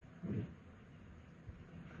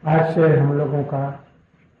आज से हम लोगों का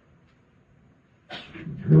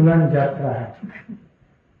झूलन यात्रा है,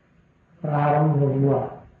 प्रारंभ हुआ।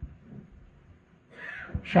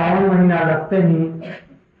 श्रावण महीना लगते ही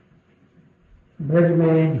ब्रज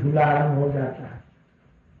में झूला आरंभ हो जाता है।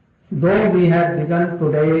 Though we have begun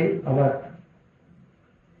today our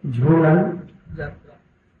Jhulan,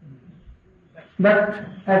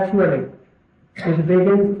 but actually it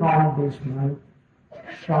begins from this month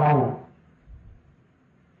Shravan.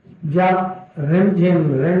 जब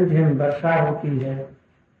रिमझिम वर्षा होती है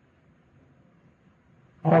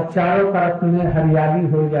और चारों तरफ में हरियाली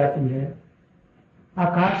हो जाती है,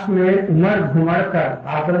 आकाश में उमड़ घुमड़ कर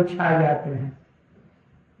बादल छा जाते हैं,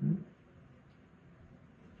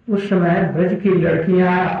 उस समय ब्रज की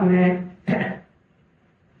लड़कियां अपने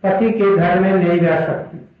पति के घर में नहीं रह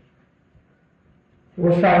सकती।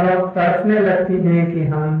 वो सब लोग तड़पने लगती हैं कि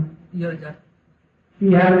हम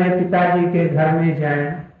यह में पिताजी के घर में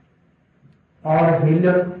जाएं और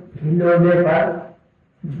हिलोने पर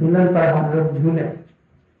झूलन पर हम लोग झूले।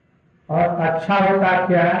 और अच्छा होता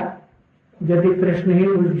क्या यदि कृष्ण ही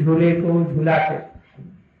उस झूले को झूलाते।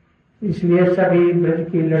 इसलिए सभी ब्रज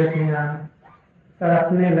की लड़कियां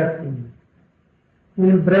तड़पने लगती हैं।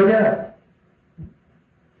 इन Braj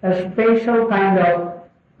a special kind of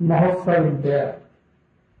mahotsav is there.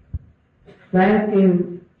 When in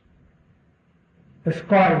the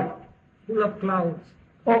sky full of clouds,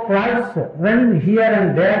 clouds run here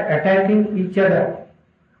and there attacking each other,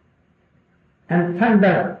 and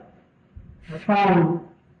thunder sound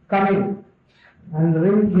coming, and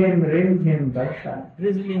rim varsha,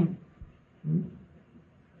 drizzling,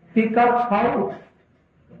 peacocks howl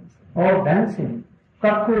or dancing,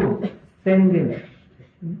 cuckoos singing.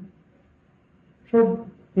 So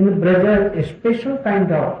in Vraja a special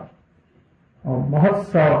kind of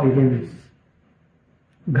mahotsav begins.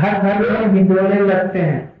 घर घर में हिंडोले लगते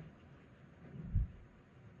हैं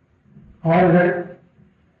और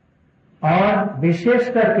विशेष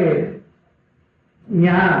करके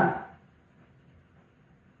यहाँ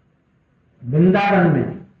वृंदावन में,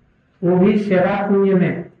 वो भी सेवा कुंज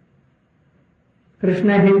में,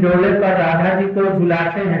 कृष्ण हिंडोले पर राधा जी को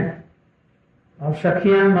झुलाते हैं और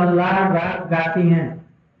सखियां मल्लाह राग गाती हैं,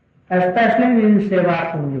 स्पेशली इन सेवा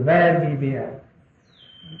कुंज वैर जी भी है।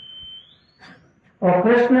 और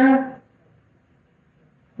Krishna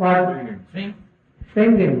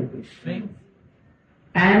singing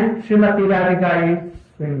and Srimati Radhika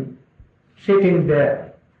is sitting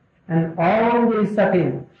there, and all the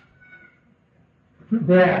sakhis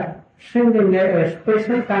they are singing a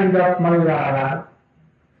special kind of Mallara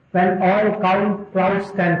when all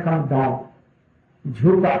clouds can come down.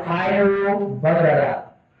 झूका आए वो बदरा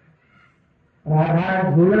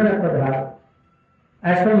राधा झूलन पधार।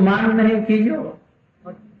 ऐसा मान नहीं कीजो,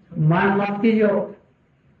 मान मत कीजो,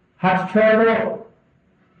 हट छोड़ो।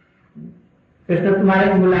 कृष्ण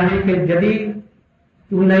तुम्हारे झूलाने के, यदि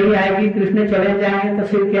तू नहीं आएगी, कृष्ण चले जाएंगे तो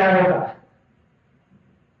फिर क्या होगा।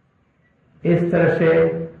 इस तरह से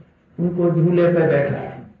उनको झूले पर बैठा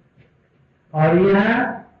है। और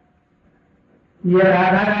यह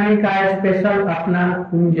राधा रानी का स्पेशल अपना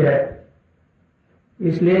कुंज है,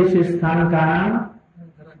 इसलिए इस स्थान का नाम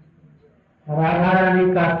राधा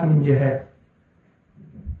रानी का कुंज है।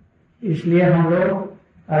 इसलिए हम लोग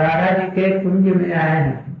राधा जी के कुंज में आए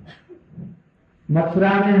हैं।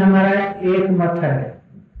 मथुरा में हमारा एक मठ है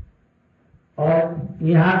और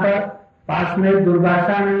यहाँ पर पास में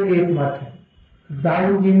दुर्वासा में एक मठ है,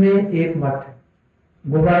 दाऊ जी में एक मठ है,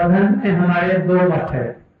 गोवर्धन में हमारे दो मठ है,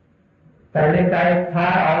 पहले का एक था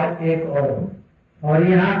और एक और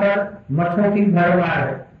यहाँ पर मठों की भरमार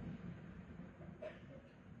है।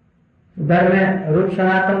 उधर में रूप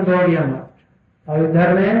सनातन गौड़ीय मठ और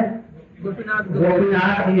इधर में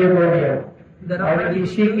गोपीनाथ ये गौड़ीय, और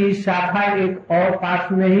इसी की शाखा एक और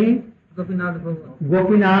पास में ही गोपीनाथ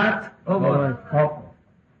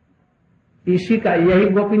इसी का यही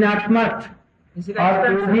गोपीनाथ मठ, और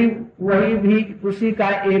वही भी उसी का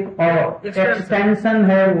एक और एक्सटेंशन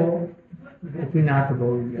है, वो गोपीनाथ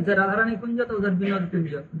गौड़ीय। इधर राधा रानी कुंज तो उधर विनोद कुंज।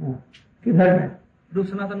 किधर में? रूप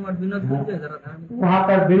सनातन मठ विनोद कुंज है, वहाँ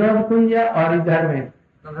पर विनोद कुंज और इधर में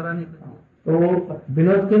राधा रानी कुंज। तो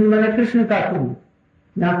विनोद कुंज मैंने कृष्ण का कुंज,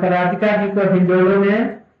 यहाँ पर राधिका जी को हिंडोलों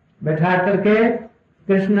में बैठा करके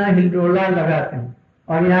कृष्ण हिंडोला लगाते हैं,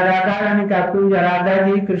 और यहाँ राधा रानी का कुंज, राधा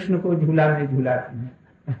जी कृष्ण को झूला में झूलाते हैं।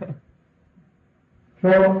 तो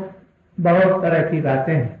बहुत तरह की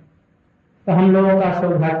बातें हैं। तो हम लोगों का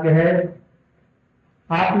सौभाग्य है,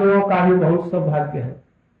 आप लोगों का भी बहुत सौभाग्य है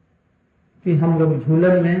कि हम लोग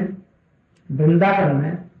झूलन में, वृंदावन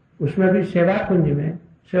में, उसमें भी सेवा कुंज में,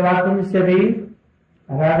 सेवा कुंज से भी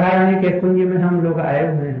राधा रानी के कुंज में हम लोग आए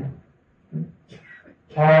हुए हैं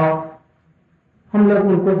और हम लोग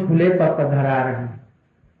उनको झूले पर पधरा रहे हैं।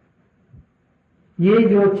 ये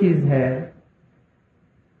जो चीज है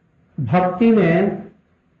भक्ति में,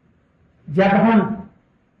 जब हम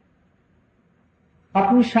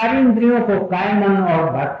अपनी सारी इंद्रियों को काय, मन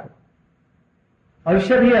और वाक्य और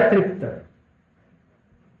इससे भी अतिरिक्त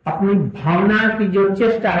अपनी भावना की जो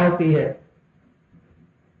चेष्टा होती है,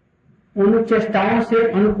 उन चेष्टाओं से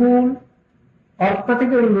अनुकूल और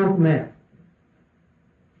प्रतिकूल रूप में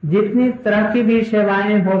जितनी तरह की भी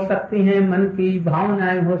सेवाएं हो सकती हैं, मन की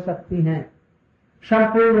भावनाएं हो सकती हैं,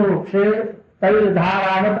 संपूर्ण रूप से तैल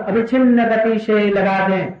धारावत अविच्छिन्न गति से लगा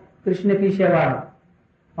दें कृष्ण की सेवा में,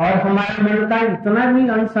 और हमारे मन का इतना भी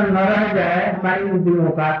अंश न रह जाए हमारी इंद्रियों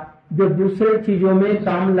का जो दूसरे चीजों में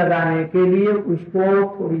काम लगाने के लिए उसको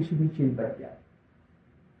थोड़ी सी भी चीज बच जाए।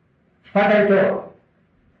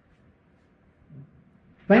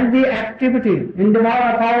 When the activity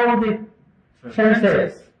involves all the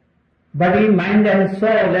senses, body, mind and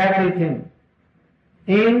soul, everything,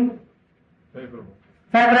 in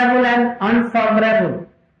favorable and unfavorable,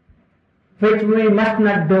 which we must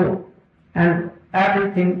not do, and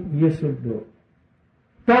everything you should do.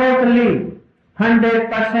 Totally,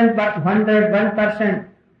 100%, but 101%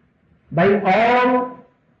 by all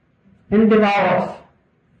endeavors,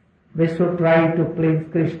 we should try to please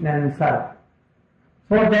Krishna and serve.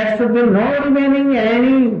 So there should be no remaining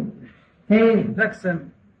anything,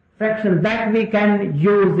 fraction that we can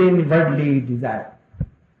use in worldly desire,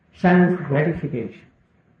 sense gratification.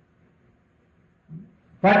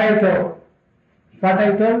 What I told?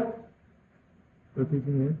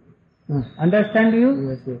 Understand you?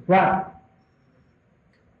 Yes, yes. What?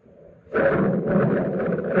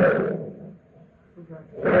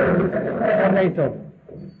 What I told?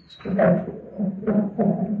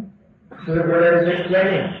 Srila Gurudeva is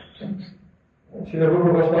explaining Srila Rupa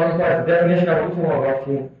Goswami Thakur's definition of Uttama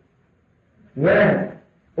Bhakti. When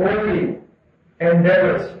all the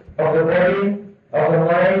endeavors of the body, of the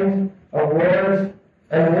mind, of words,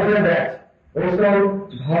 and more than that, also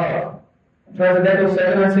bhava, transcendental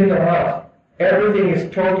sentiments in the heart, everything is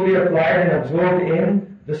totally applied and absorbed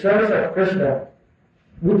in the service of Krishna,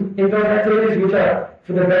 in those activities which are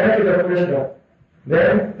for the benefit of Krishna,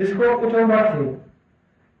 then this is called Uttama Bhakti.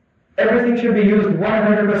 Everything should be used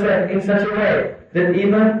 100% in such a way that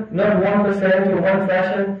even not 1% or one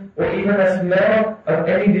fraction or even a smell of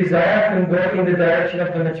any desire can go in the direction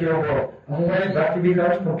of the material world. Otherwise, Bhakti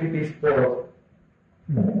becomes completely spoiled.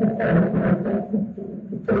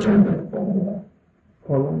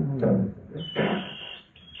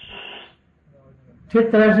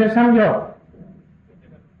 ठीक तरह से समझो,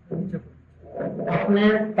 अपने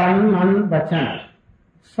तन मन वचन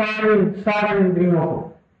सारे इंद्रियों को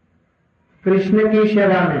कृष्ण की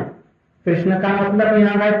सेवा में, कृष्ण का मतलब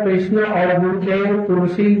यहाँ है कृष्ण और गुरुदेव,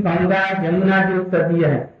 तुलसी, गंगा, यमुना जो तदीय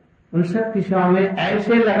है, उन सब की सेवा में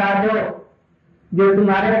ऐसे लगा दो जो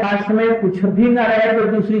तुम्हारे पास में कुछ भी न रहे तो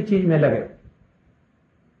दूसरी चीज में लगे।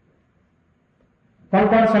 कौन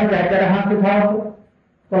कौन समझा? जरा हाथ उठाओ,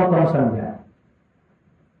 कौन कौन समझा?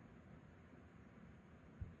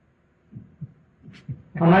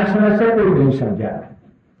 हमारी समझ से कोई नहीं समझा,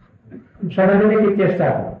 समझने की चेष्टा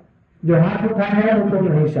करो। जो हाथ उठाए हैं वो तो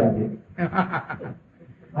नहीं समझे,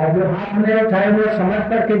 और जो हाथ नहीं उठाए वो समझ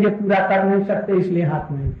करके जो पूरा कर नहीं सकते इसलिए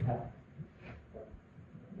हाथ नहीं उठाए।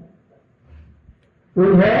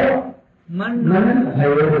 मन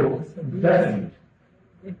भयो 10 मिनट,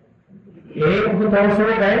 एक भूतों से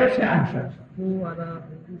गए से आंसर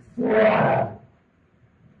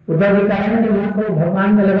उधर भी कहेंगे कि मन को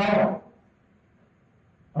भगवान में लगाओ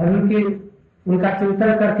और उनका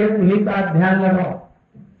चिंतन करके उन्हीं का ध्यान लगाओ,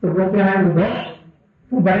 तो वो क्या है?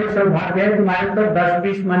 तो बड़े सौभाग्य है, तुम्हारे तो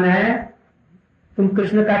 10-20 मन है, तुम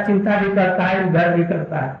कृष्ण का चिंता भी करता है, उधर भी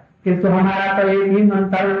करता है, किंतु हमारा तो एक ही मन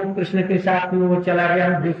था, वो कृष्ण के साथ में वो चला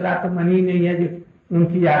गया, दूसरा तो मन ही नहीं है जो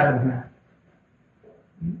उनकी आराधना।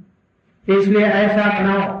 इसलिए ऐसा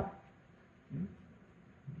बनाओ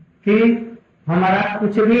कि हमारा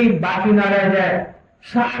कुछ भी बाकी न रह जाए,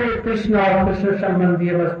 सारे कृष्ण और कृष्ण संबंधी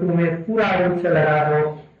वस्तु में पूरा रूप से लगा दो,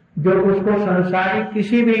 जो उसको संसारिक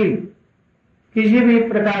किसी भी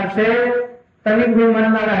प्रकार से तनिक भी मन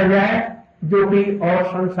न रह जाए जो कि और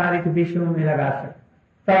संसारिक विषयों में लगा सके,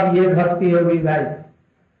 तब ये भक्ति होगी भाई।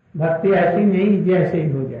 भक्ति ऐसी नहीं जैसे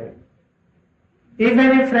ही हो जाएगी।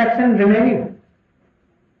 Even if fraction remaining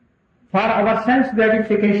for our sense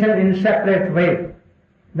gratification in separate way,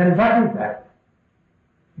 then what is that?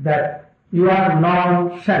 That you are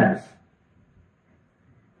nonsense.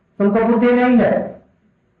 तुमको बुद्धि नहीं है।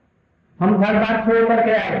 हम घर बार छोड़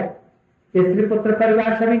करके आए, स्त्री पुत्र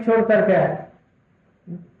परिवार सभी छोड़ करके आए,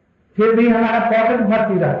 फिर भी हमारा पॉकेट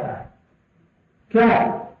भर्ती रहता है। क्यों?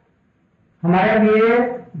 हमारे लिए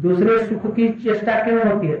दूसरे सुख की चेष्टा क्यों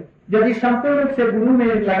होती है? यदि संपूर्ण रूप से गुरु में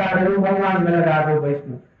लगा दो, भगवान में लगा दो,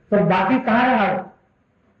 वैष्णव, तो बाकी कहाँ रहा?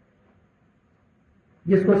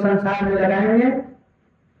 जिसको संसार में लगाएंगे,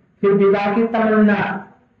 फिर विवाह की तमन्ना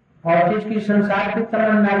और जिसकी संसार की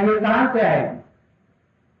तमन्ना, ये कहां से आएगी?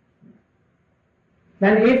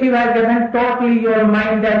 Then if you have given totally your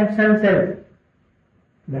mind and senses,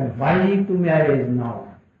 then why to marriage now?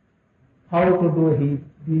 How to do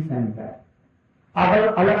this and that? अगर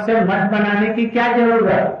अलग से मत बनाने की क्या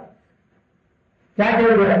जरूरत? क्या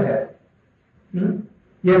जरूरत है?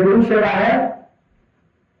 ये गुरु सेवा है,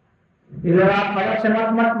 इधर आप अलग से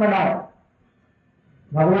मत बनाओ।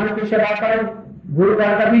 भगवान की सेवा करो, गुरु का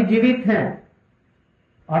कभी जीवित हैं,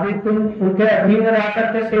 अभी तुम उनके अधीन रह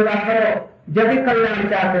करके सेवा करो यदि कल्याण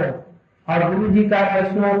चाहते हो। और गुरु जी का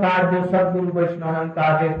वैष्णव का जो सदगुरु वैष्णव का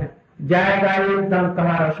आदेश है, जाएगा एकदम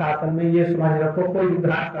तुम्हारा शासन में, ये समझ रखो, कोई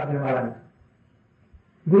विद्रास करने वाला नहीं।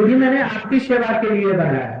 गुरु जी मैंने आपकी सेवा के लिए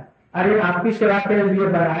बनाया। अरे आपकी सेवा के लिए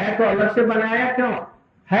बनाया तो अलग से बनाया क्यों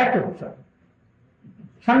है? तो सब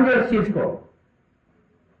समझो इस चीज को,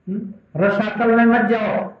 रसातल में मत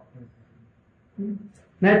जाओ,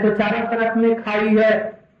 नहीं तो चारों तरफ में खाई है,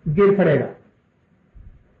 गिर पड़ेगा।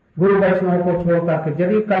 गुरु वैष्णव को छोड़ करके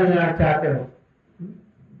यदि कल्याण चाहते हो,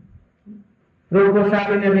 रूप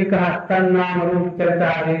गोस्वामी ने भी कहा, तन नाम रूप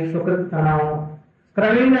चरितादि सुकृत नाम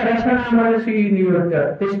क्रमीण रचना मनसी नियोज्य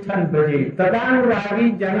तिष्ठन ब्रजे तदानुरागी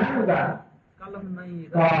जनानुगा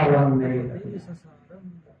कालम नहीं।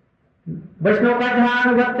 वैष्णव का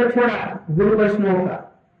ध्यान वक्त छोड़ा, गुरु वैष्णव का,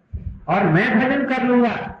 और मैं भजन कर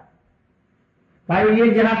लूंगा। भाई ये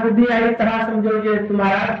जहां बुद्धि आई तरह समझो, ये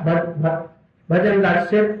तुम्हारा भजन लक्ष्य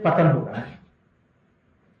से पतन होगा।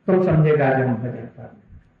 तुम समझेगा जब हम भजन कर,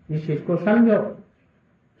 इस चीज को समझो।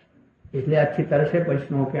 इसलिए अच्छी तरह से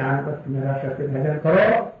वैष्णव के आनुगत्य में रह करके भजन करो।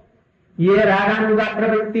 ये रागानुगा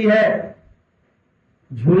प्रवृत्ति है,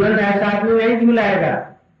 झूलन ऐसा आदमी नहीं झूलाएगा।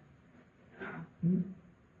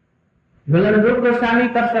 झूलन रूप गोस्वामी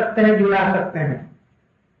कर सकते हैं, झूला सकते हैं।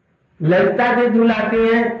 ललिता जी झूलाती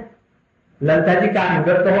हैं, ललिता जी का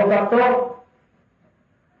अनुगत्य हो तब तो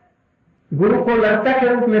गुरु को ललिता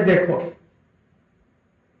के रूप में देखो,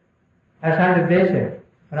 ऐसा निर्देश है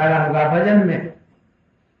रागानुगा भजन में।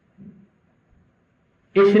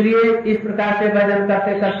 इसलिए इस प्रकार से भजन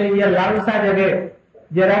करते करते ये लालसा जगे,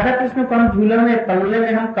 ये राधा कृष्ण को हम झूलन में पल्ले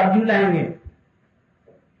में हम कब झूलाएंगे?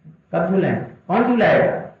 कब झूलाएंगे? कौन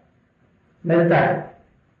झूलाएगा? ललिता है।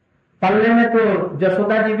 पल्ले में तो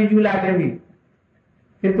जसोदा जी भी झूला देंगी,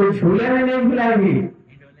 किंतु झूले में नहीं झूलाएंगी।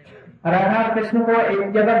 राधा कृष्ण को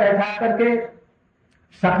एक जगह बैठा करके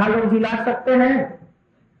सखा लोग झूला सकते हैं,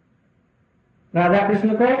 राधा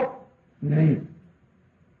कृष्ण को नहीं।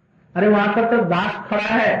 अरे वहां पर तो दास खड़ा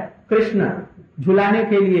है कृष्ण झुलाने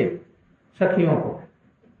के लिए सखियों को।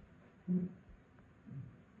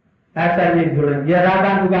 ऐसा ये झूलन, यह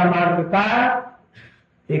रागानुगा मार्ग का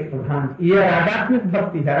एक प्रधान, ये रागात्मिक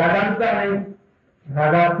भक्ति है, रागानुगा नहीं,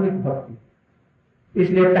 रागात्मिक भक्ति।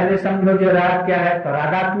 इसलिए पहले समझो जो राग क्या है, तो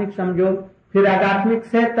रागात्मिक समझो, फिर रागात्मिक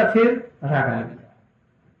से तो फिर रागानुगा।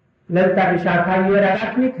 ललिता विशाखा ये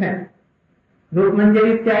रागात्मिक है, रूप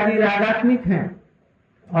मंजरी इत्यादि रागात्मिक हैं।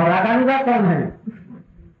 और रागानुगा कौन है?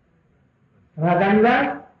 रागानुगा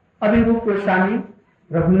अभिरूप गोस्वामी,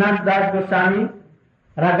 रघुनाथ दास गोस्वामी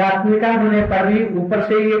रागात्मिका होने पर भी ऊपर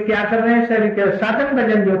से ये क्या कर रहे हैं? शरीर के साधन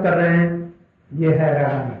भजन जो कर रहे हैं, ये है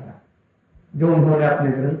रागानुगा, जो उन्होंने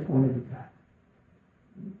अपने ग्रंथों में लिखा है।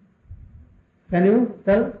 Can you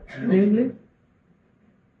tell in English?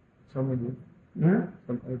 Some idea.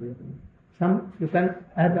 Some idea. Some you can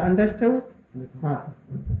have understood? हाँ।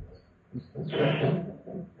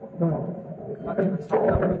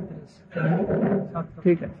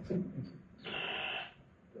 ठीक है।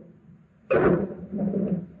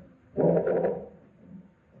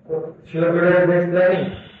 Srila Gurudeva is explaining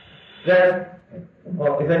that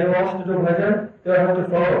if anyone wants to do bhajan, they have to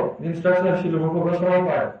follow the instruction of Srila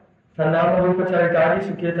Gurudeva. Sannama rupa charitari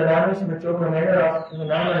sukhetanami smrityo pranaya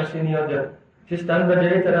rasanama nasiniyodya Sistan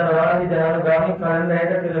bajay taranavani jananugami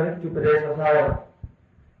karanayata kilamit upadesasaya.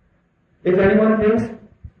 If anyone thinks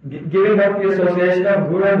giving up the association of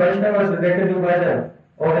Guru and Vaishnava so they can do bhajan,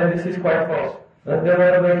 oh then this is quite false. That they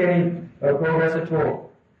won't make any progress at all.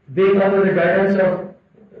 Being under the guidance of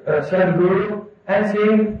Sadguru and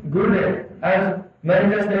seeing Gurudev as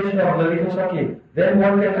manifestation of Lalita Sakhi, then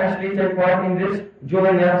one can actually take part in this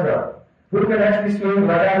Jovan Yatra. Who can actually swing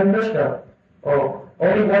Radha and Krishna? Oh,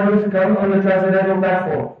 only one who has come on the transcendental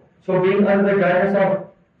platform. So being under the guidance of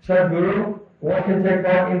Sadguru, one can take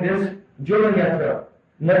part in this Jula Yatra.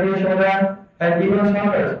 Nadi Yashoda and even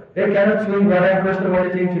Swamis, they cannot swing Radha and Krishna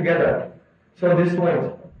meditating together. So this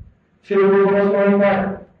point. Srila Gurudeva was part.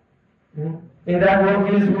 In that world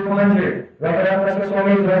he is Guru Manjari. Radha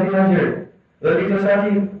Swami is Radha Manjari. Lalita Sati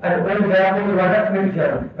and all they are called Radha Kmitya,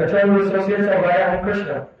 eternal associates of Radha and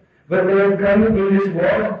Krishna. But they have come in this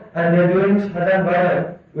world and they are doing sadhan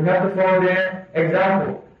bhajan. We have to follow their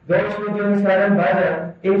example. Those who are doing sadhan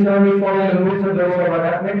bhajan, internally following the rules of those who are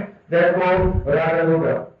Radhatmik, they are called Raga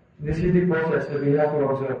Yoga. This is the process that we have to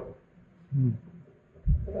observe.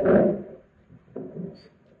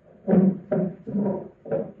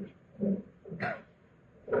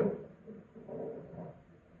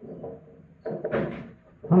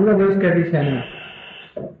 हम लोग इसके विषय में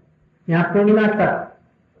यहाँ पूर्णिमा तक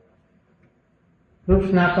रूप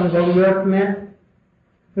सनातन गौरव में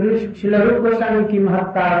श्रील रूप गोस्वामी की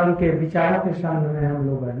महत्ता और उनके विचारों के सामने में हम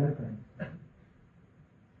लोग वर्णन करेंगे।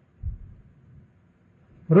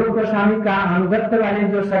 रूप गोस्वामी का अनुगत्य वाले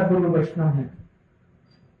जो सद्गुरु वैष्णव हैं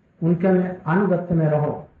उनके में अनुगत्य में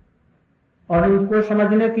रहो और उनको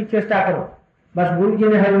समझने की चेष्टा करो। बस गुरु जी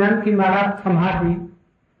ने हरिनाम की माला थमा दी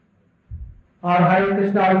और हरे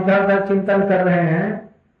कृष्ण और इधर उधर चिंतन कर रहे हैं,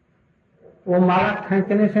 वो माला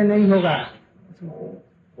फेंकने से नहीं होगा।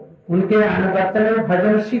 उनके अनुगत्य में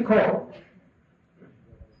भजन सीखो,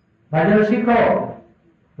 भजन सीखो।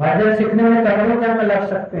 भजन सीखने में करोड़ों जन्म लग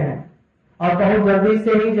सकते हैं और बहुत जल्दी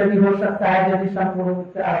से ही यदि हो सकता है यदि संपूर्ण रूप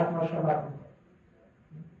से आत्मसमर्पण।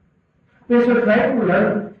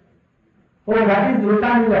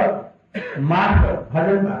 मार्ग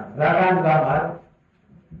भजन रागानुगा मार्ग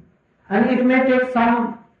and it may take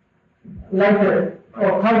some like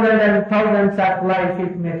thousands and thousands of lives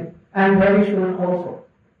it may, and very soon also.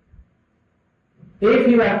 If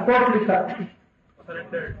you are totally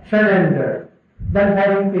surrendered, then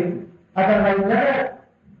having people. Otherwise, never.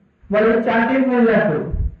 Well, chanting will not do.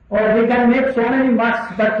 Or we can make so many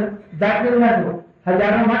mats, but that will not do.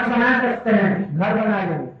 हजारों मठ बना सकते हैं, घर बना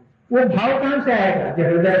लेंगे। वो भाव कहां से आएगा जो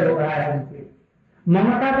हृदय हो रहा है उनके?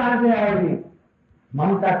 ममता कहां से आएगी?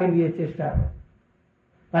 ममता के लिए चेष्टा करो।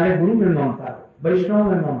 पहले गुरु में ममता, वैष्णव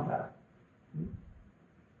में ममता,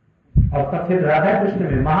 और तब फिर राधा कृष्ण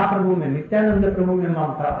में, महाप्रभु में, नित्यानंद प्रभु में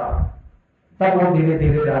ममता था, तब वो धीरे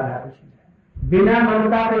धीरे राधा कृष्ण। बिना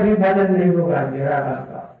ममता के भी भजन नहीं होगा ये राधा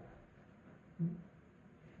का।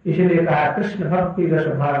 इसलिए कहा कृष्ण भक्ति रस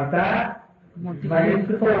भाविता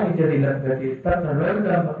यदि लगती तत्र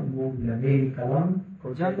कलम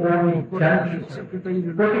कोटि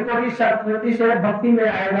कोटि संस्कृति से भक्ति में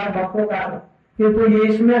आएगा भक्तों का, किंतु ये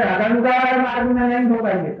इसमें रागानुगा मार्ग में नहीं होगा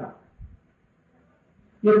ये काम।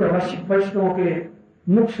 ये तो वैष्णव के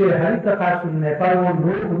मुख से हरि कथा सुनने पर वो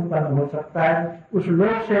लोभ उत्पन्न हो सकता है। उस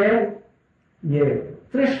लोभ से ये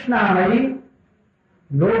तृष्णामयी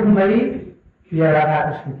लोभमयी ये राधा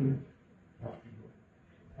कृष्ण की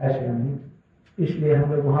ऐसे नहीं। इसलिए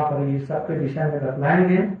हम लोग वहां पर ये सबके विषय में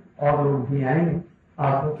बतलाएंगे और लोग भी आएंगे।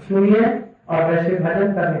 आप लोग सुनिए और वैसे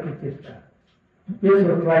भजन करने की चेष्टा। Please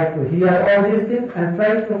try to hear all these things and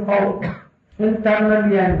try to follow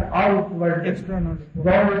internally and outward externally.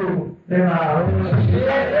 God will